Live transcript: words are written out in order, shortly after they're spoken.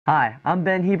Hi, I'm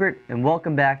Ben Hebert, and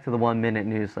welcome back to the 1 Minute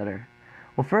Newsletter.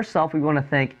 Well, first off, we want to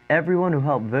thank everyone who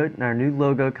helped vote in our new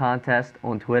logo contest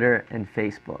on Twitter and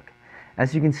Facebook.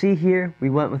 As you can see here,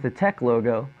 we went with the tech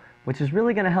logo, which is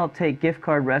really going to help take Gift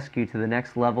Card Rescue to the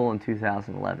next level in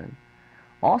 2011.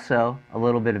 Also, a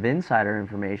little bit of insider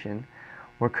information,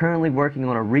 we're currently working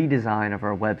on a redesign of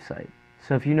our website.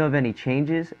 So if you know of any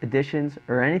changes, additions,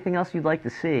 or anything else you'd like to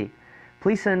see,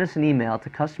 please send us an email to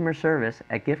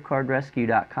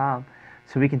customerservice@giftcardrescue.com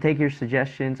so we can take your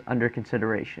suggestions under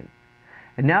consideration.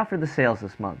 And now for the sales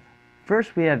this month.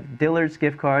 First, we have Dillard's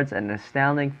gift cards at an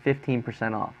astounding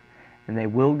 15% off, and they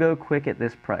will go quick at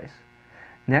this price.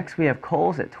 Next, we have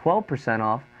Kohl's at 12%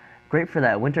 off, great for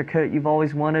that winter coat you've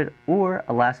always wanted or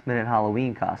a last-minute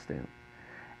Halloween costume.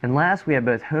 And last, we have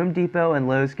both Home Depot and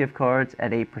Lowe's gift cards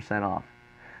at 8% off.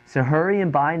 So hurry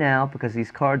and buy now because these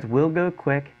cards will go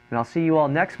quick, and I'll see you all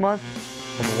next month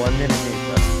on the 1 Minute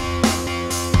Newsletter.